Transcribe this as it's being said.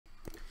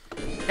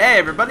Hey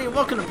everybody,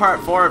 welcome to part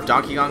 4 of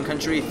Donkey Kong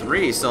Country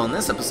 3. So in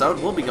this episode,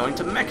 we'll be going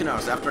to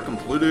Mekanos after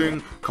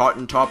completing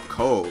Cotton Top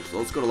Cove. So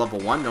let's go to level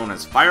 1, known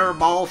as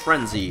Fireball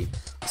Frenzy.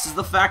 This is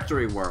the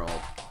factory world.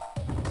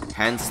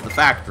 Hence the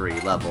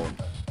factory level.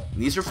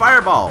 These are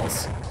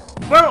fireballs.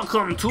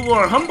 Welcome to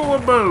our humble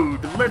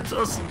abode. Let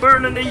us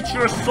burn and eat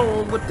your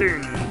soul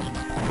within.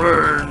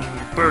 Burn,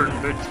 burn,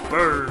 bitch,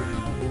 burn.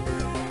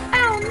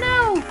 Oh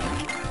no!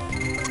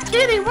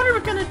 Kitty, what are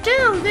we gonna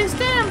do? These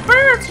damn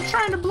birds are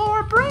trying to blow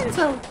our brains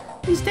out.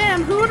 These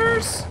damn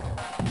hooters.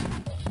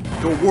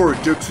 Don't worry,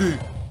 Dixie.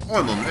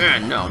 I'm a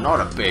man now,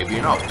 not a baby,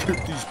 and I'll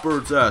kick these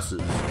birds'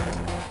 asses.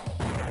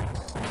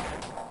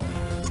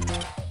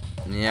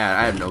 Yeah,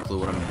 I have no clue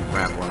what I'm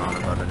rambling on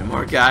about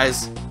anymore,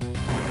 guys.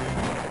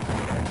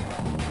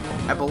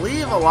 I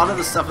believe a lot of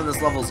the stuff in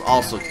this level is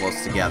also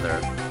close together.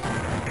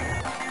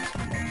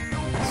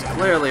 So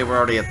clearly, we're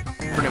already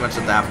pretty much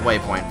at the halfway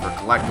point for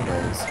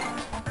collectibles.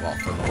 Well,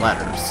 for the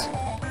letters.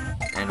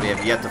 And we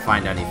have yet to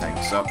find anything,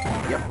 so,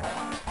 yep.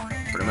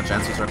 Pretty much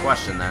answers our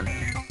question, then.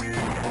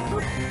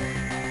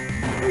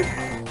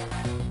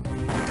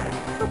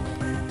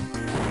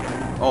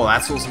 Oh,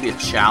 that's supposed to be a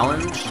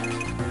challenge?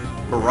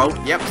 Baroque?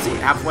 Yep, see,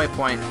 halfway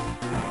point.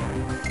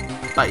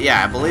 But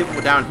yeah, I believe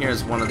down here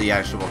is one of the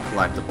actual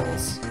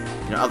collectibles.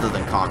 You know, other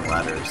than Kong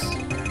letters.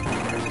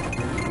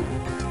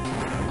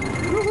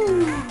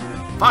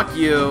 Fuck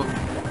you!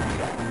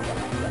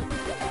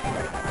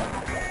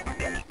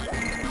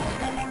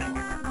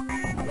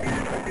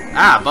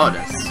 Ah,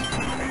 bonus.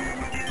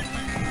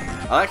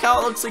 I like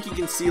how it looks like you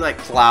can see like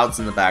clouds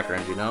in the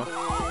background, you know?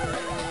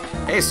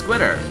 Hey,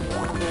 Squitter!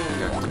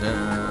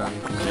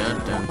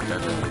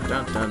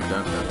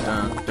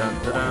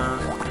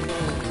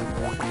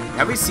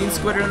 Have we seen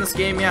Squitter in this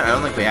game yet? I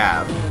don't think we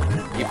have.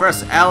 You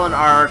press L and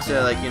R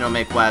to, like, you know,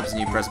 make webs,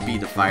 and you press B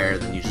to fire,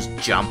 then you just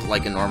jump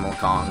like a normal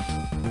Kong.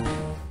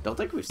 Don't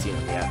think we've seen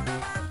him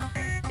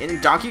yet.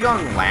 In Donkey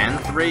Kong Land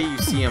 3, you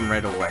see him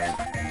right away.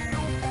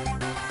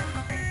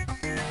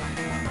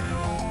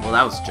 Well,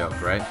 that was a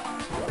joke, right?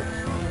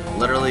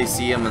 Literally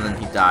see him and then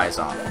he dies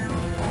off.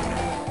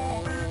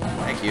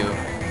 Thank you.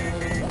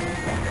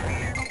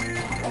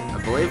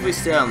 I believe we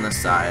stay on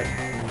this side.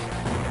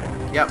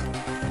 Yep.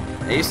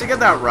 I used to get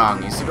that wrong.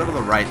 You used to go to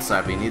the right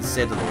side, but you need to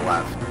stay to the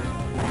left.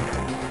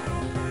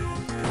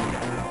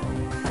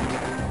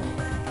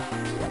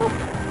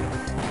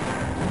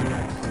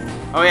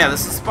 Oh yeah,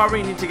 this is the spot where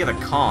you need to get a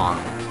Kong.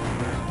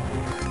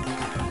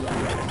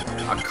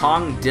 A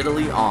Kong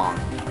diddly-ong.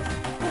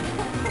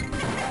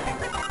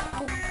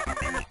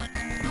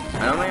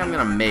 I don't think I'm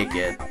gonna make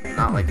it.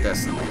 Not like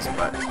this, at least,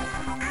 but...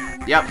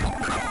 Yep.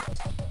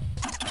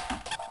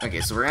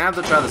 Okay, so we're gonna have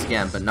to try this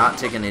again, but not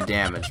take any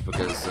damage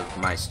because of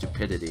my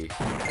stupidity.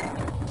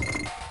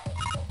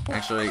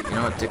 Actually, you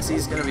know what?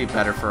 Dixie's gonna be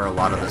better for a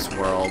lot of this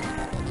world.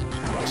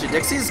 Actually,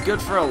 Dixie's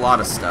good for a lot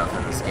of stuff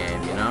in this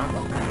game, you know?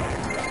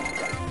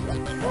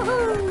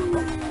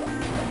 Woohoo!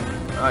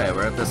 Oh yeah,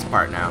 we're at this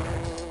part now.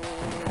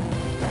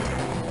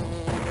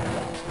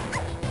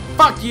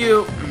 Fuck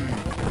you!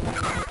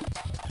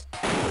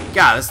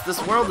 God, this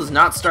world is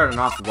not starting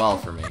off well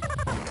for me.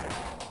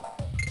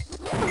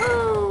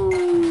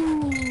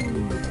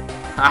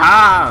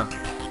 Haha!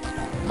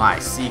 My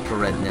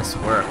secretness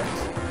worked.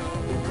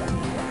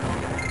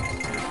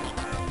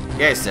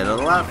 Okay, stay to the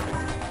left.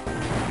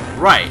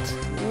 Right,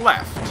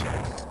 left.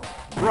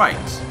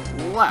 Right,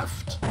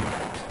 left.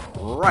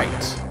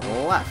 Right,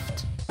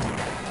 left.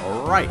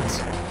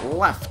 Right,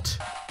 left.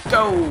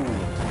 Go!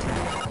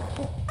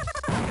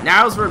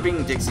 Now's where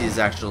being Dixie is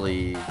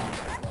actually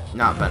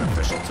not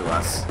beneficial to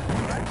us.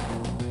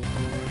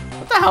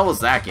 What the hell was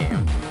that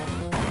game?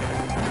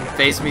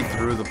 Face me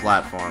through the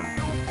platform.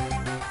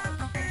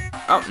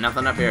 Oh,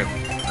 nothing up here.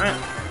 Alright.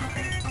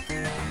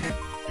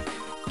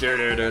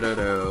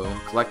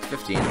 Collect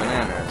 15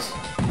 bananas.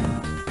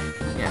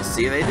 Yeah,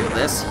 see, they do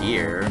this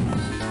here.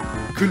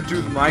 Couldn't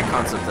do my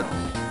concept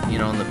that, you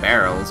know, in the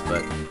barrels,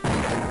 but...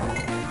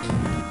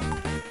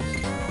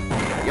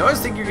 You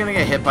always think you're gonna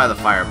get hit by the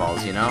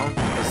fireballs, you know?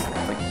 It's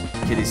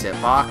like Kitty's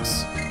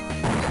hitbox.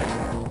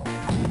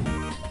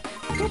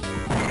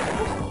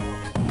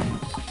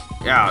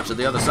 Yeah, to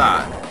the other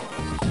side.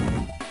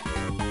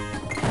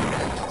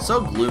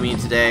 So gloomy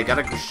today.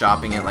 Gotta go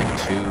shopping at like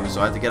 2, so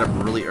I have to get up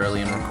really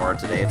early and record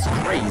today. It's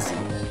crazy.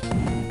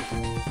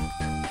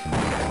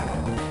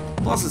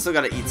 Plus, I still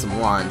gotta eat some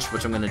lunch,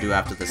 which I'm gonna do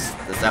after this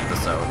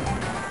episode,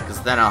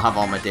 because then I'll have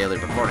all my daily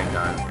recording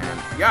done.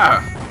 And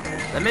yeah,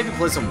 then maybe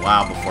play some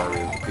WoW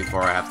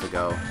before I have to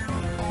go.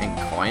 And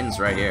coins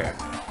right here.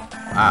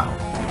 Wow.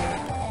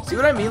 See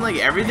what I mean? Like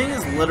everything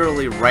is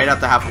literally right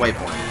at the halfway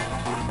point.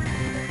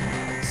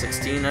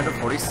 16 out of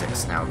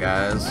 46 now,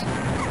 guys.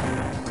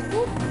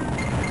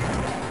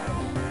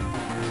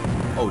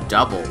 Oh,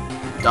 double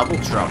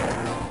trouble.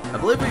 I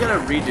believe we gotta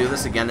redo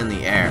this again in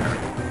the air.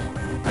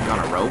 Like on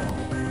a rope.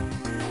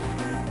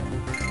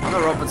 On the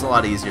rope it's a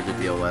lot easier to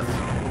deal with.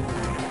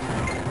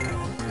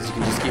 Because you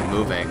can just keep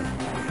moving.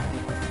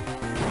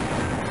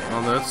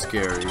 Oh, that's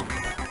scary.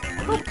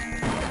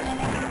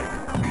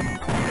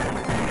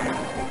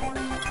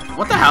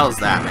 What the hell is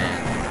that,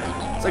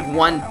 man? It's like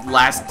one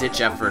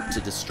last-ditch effort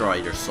to destroy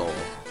your soul.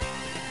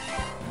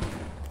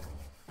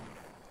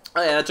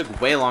 Oh yeah, that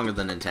took way longer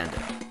than intended.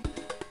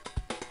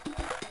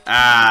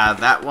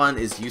 That one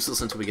is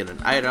useless until we get an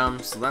item,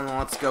 so then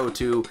let's go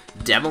to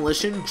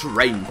Demolition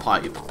Drain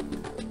Pipe.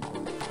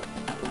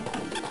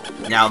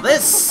 Now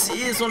this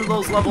is one of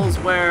those levels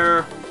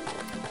where,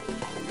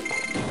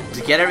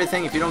 to get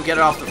everything, if you don't get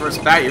it off the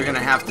first bat, you're gonna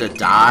have to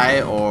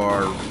die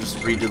or just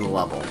redo the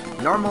level.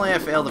 Normally I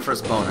fail the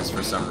first bonus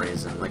for some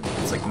reason, like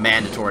it's like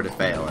mandatory to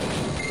fail it.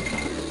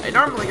 I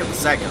normally get the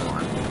second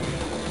one,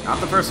 not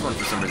the first one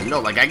for some reason. No,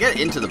 like I get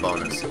into the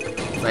bonus,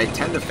 but I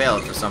tend to fail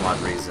it for some odd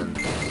reason.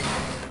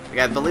 Like,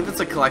 I believe it's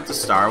a collect a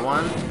star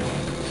one,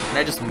 and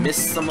I just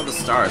missed some of the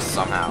stars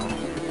somehow.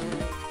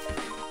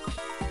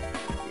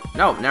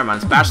 No, never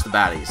mind, it's bash the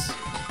baddies.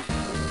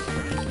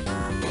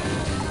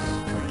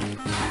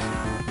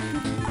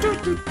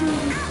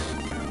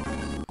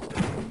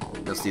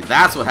 You'll see,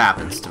 that's what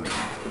happens to me.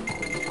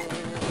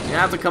 You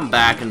have to come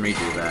back and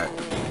redo that.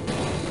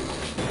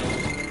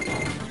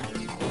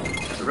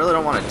 I really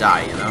don't want to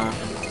die, you know?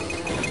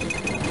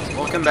 So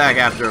we'll come back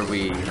after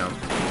we, you know,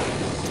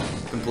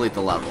 complete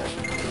the level.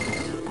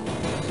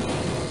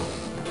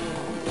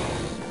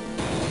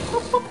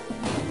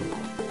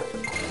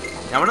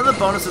 Now, one of the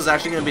bonuses is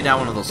actually going to be down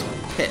one of those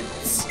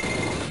pits.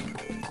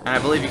 And I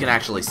believe you can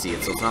actually see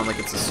it, so it's not like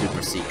it's a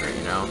super secret,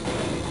 you know?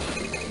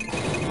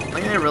 I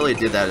think they really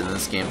did that in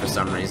this game for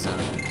some reason.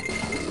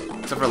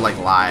 Except for, like,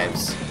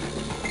 lives.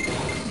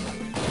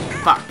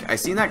 Fuck, I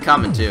seen that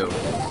coming, too.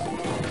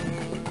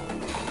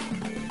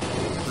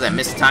 Because I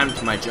mistimed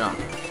my jump.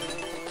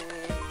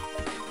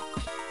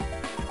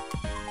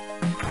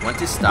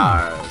 20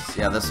 stars.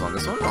 Yeah, this one.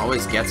 This one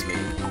always gets me.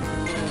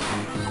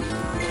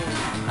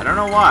 I don't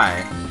know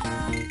why.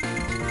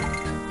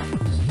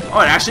 Oh,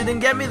 it actually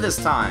didn't get me this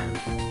time.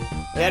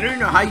 Like, I don't even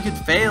know how you could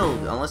fail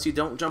unless you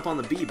don't jump on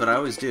the B, but I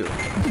always do.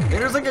 Maybe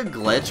there's like a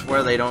glitch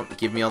where they don't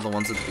give me all the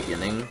ones at the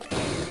beginning.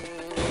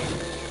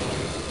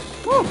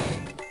 Woo!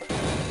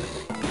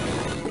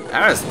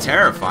 That is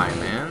terrifying,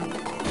 man.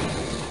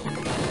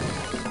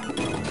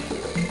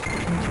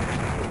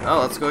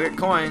 Oh, let's go get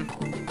coin.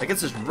 Like,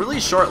 it's a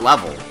really short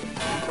level.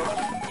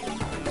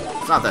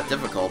 It's not that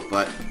difficult,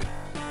 but...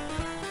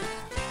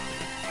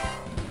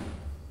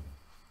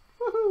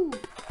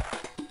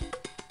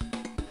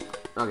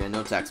 Okay,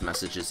 no text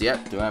messages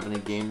yet. Do I have any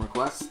game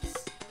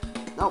requests?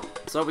 Nope.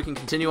 So we can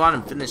continue on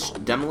and finish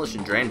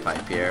Demolition Drain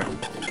Pipe here.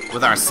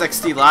 With our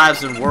 60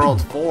 lives in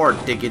World 4,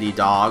 diggity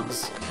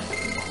dogs.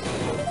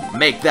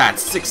 Make that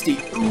 60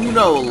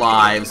 Uno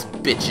lives,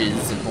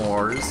 bitches and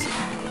whores.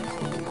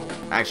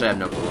 Actually, I have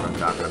no clue what I'm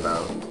talking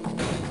about.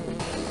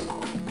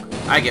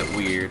 I get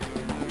weird.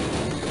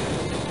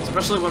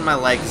 Especially when my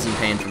leg is in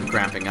pain from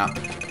cramping up.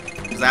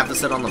 Because I have to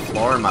sit on the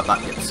floor and my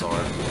butt gets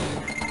sore.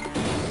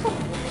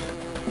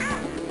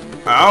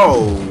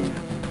 Oh!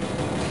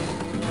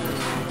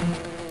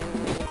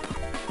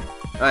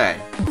 Okay,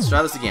 let's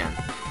try this again.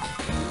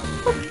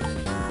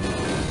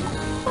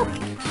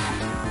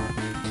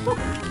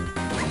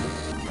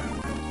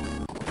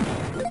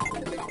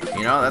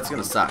 You know, that's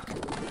gonna suck.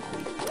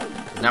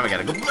 Now we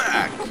gotta go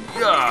back!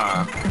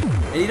 Yeah!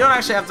 And you don't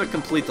actually have to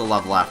complete the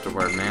level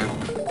afterward, man.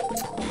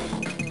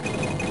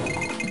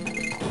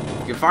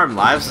 You can farm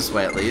lives this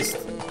way at least.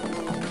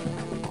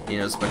 You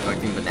know, just by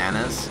collecting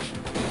bananas.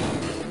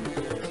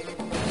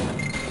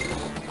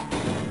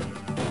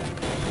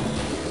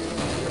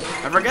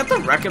 I forget the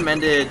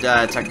recommended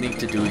technique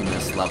to doing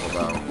this level,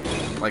 though.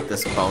 Like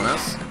this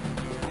bonus.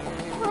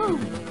 Woo.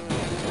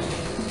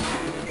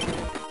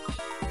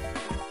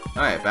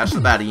 Alright, bash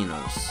the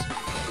badinos.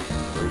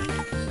 Boop.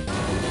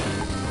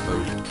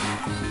 Boop.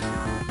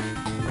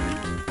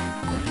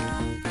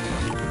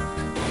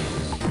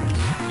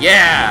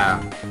 Yeah!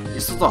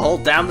 You're supposed to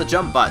hold down the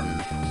jump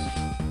button.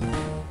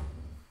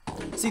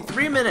 See,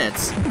 3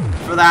 minutes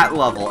for that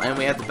level, and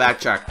we have to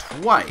backtrack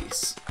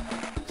twice.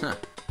 Huh.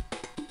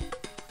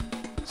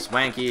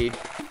 Swanky.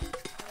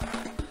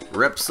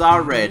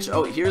 Ripsaw Ridge.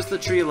 Oh, here's the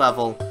tree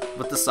level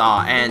with the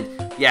saw, and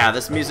yeah,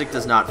 this music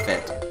does not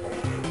fit.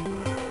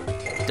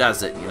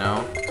 Does it, you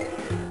know?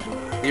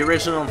 The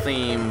original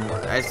theme,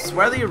 I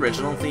swear the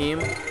original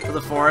theme for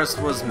the forest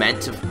was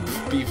meant to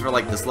be for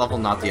like this level,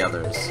 not the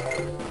others.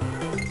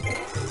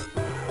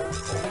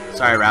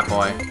 Sorry, Rat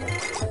Boy.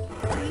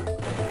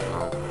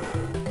 Oh,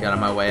 get out of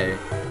my way.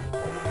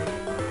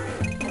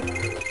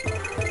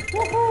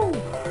 Woohoo!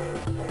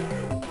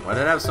 Why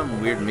did I have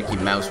some weird Mickey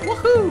Mouse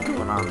woohoo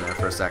going on there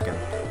for a second?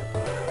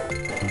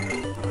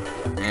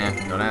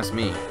 Don't ask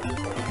me.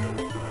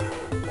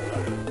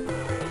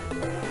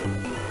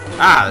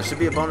 Ah, there should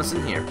be a bonus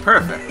in here.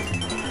 Perfect.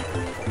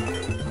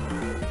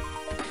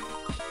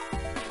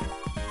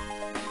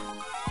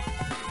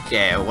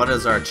 Okay, what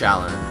is our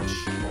challenge?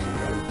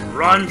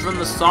 Run from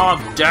the saw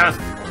of death!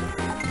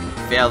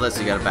 Fail this,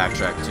 you gotta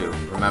backtrack too.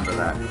 Remember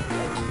that.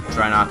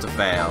 Try not to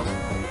fail.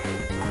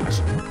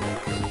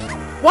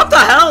 What the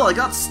hell? I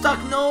got stuck.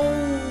 No!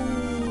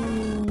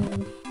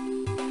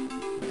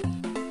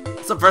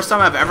 the first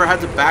time I've ever had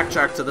to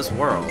backtrack to this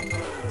world.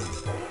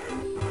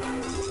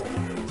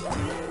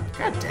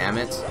 God damn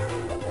it.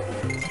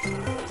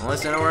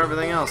 Unless I know where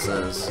everything else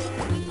is.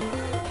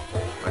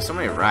 Why so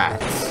many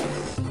rats?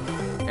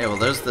 Hey, well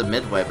there's the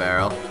midway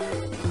barrel.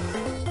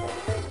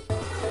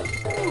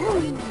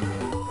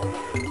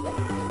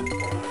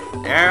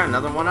 There,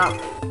 another one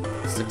up.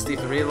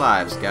 63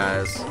 lives,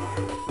 guys.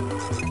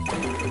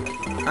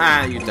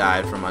 Ah, you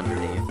died from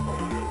underneath.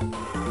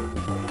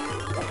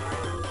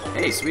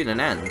 Hey, sweet, an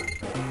N.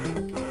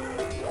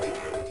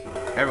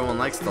 Everyone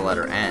likes the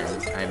letter N.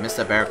 I missed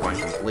a bear coin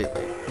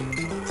completely.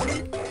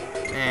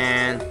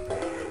 And...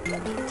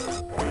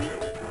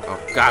 oh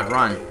god,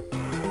 run.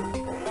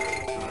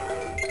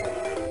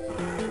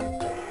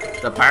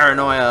 The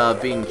paranoia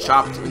of being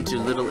chopped into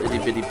little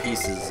itty-bitty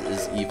pieces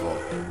is evil.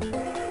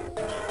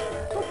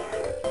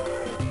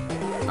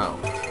 Oh.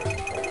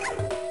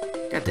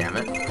 God damn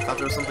it. I thought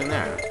there was something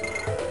there.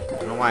 I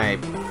don't know why I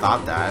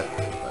thought that,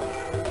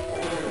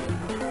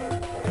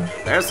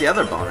 but... there's the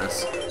other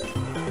bonus.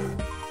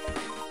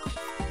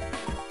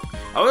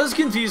 I was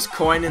confused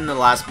coin in the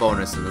last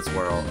bonus in this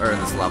world, or in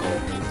this level.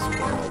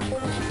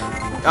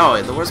 Oh,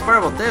 the worst part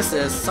about this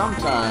is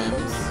sometimes...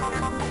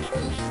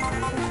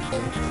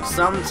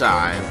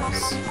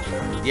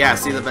 yeah,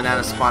 see the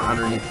banana spawn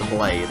underneath the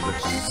blade,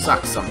 which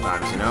sucks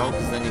sometimes, you know?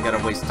 Because then you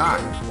gotta waste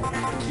time.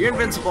 You're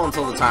invincible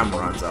until the time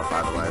runs out,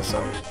 by the way, so...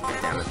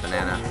 damn it,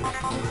 banana.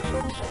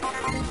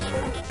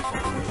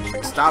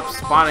 Stop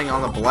spawning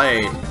on the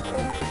blade.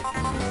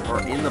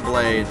 Or in the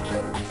blade.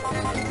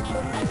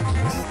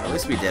 At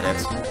least we did it.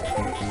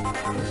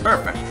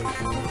 Perfect.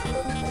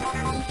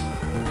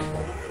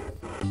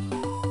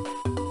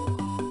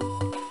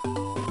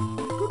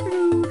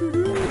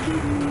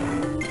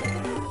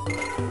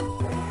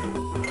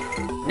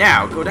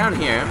 Now, go down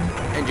here,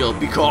 and you'll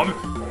become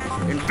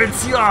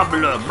invincible,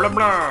 blah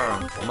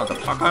blah,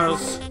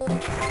 motherfuckers.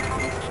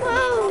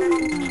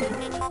 Woo.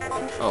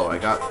 Oh, I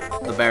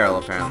got the barrel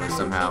apparently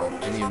somehow.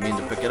 Didn't even mean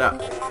to pick it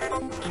up.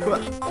 Cool.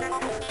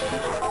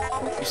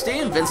 You stay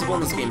invincible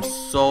in this game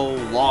so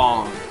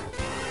long.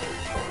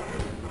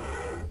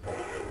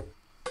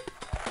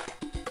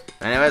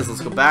 Anyways, let's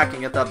go back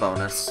and get that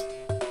bonus.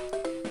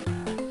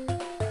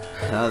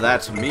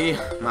 That me,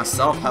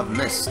 myself, have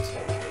missed.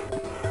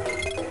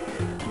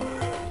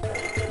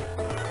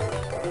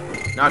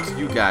 Not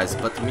you guys,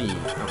 but me.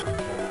 Oh.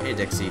 Hey,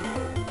 Dixie.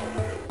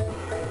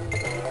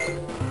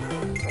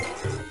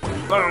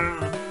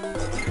 Boom!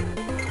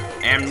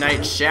 M.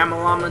 Night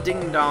Shyamalama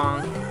Ding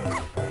Dong.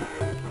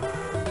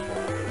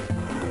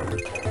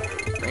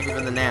 Thank you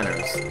for the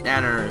nanners.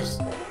 Nanners.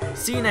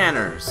 Sea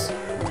nanners.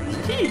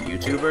 Hey,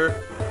 YouTuber.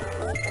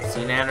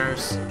 Sea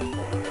nanners.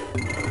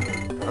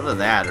 Other than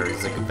that, or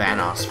he's like a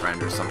Vanoss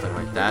friend or something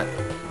like that.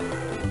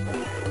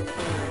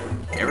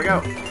 Here we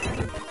go.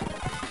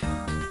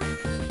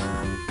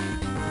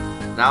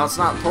 Now let's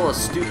not pull a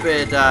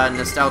stupid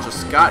Nostalgia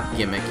Scott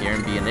gimmick here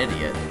and be an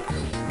idiot.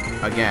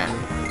 Again.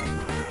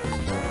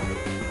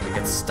 We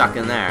get stuck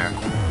in there.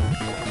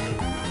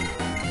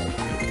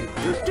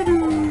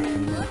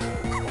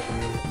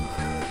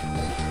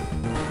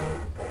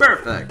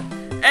 Perfect.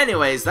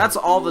 Anyways, that's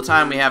all the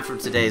time we have for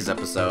today's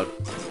episode.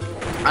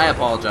 I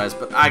apologize,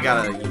 but I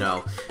gotta, you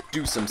know,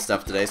 do some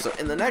stuff today. So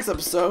in the next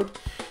episode,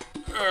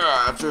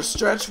 after a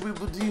stretch, we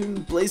will do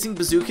Blazing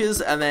Bazookas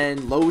and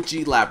then Low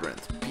G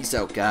Labyrinth. Peace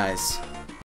out, guys.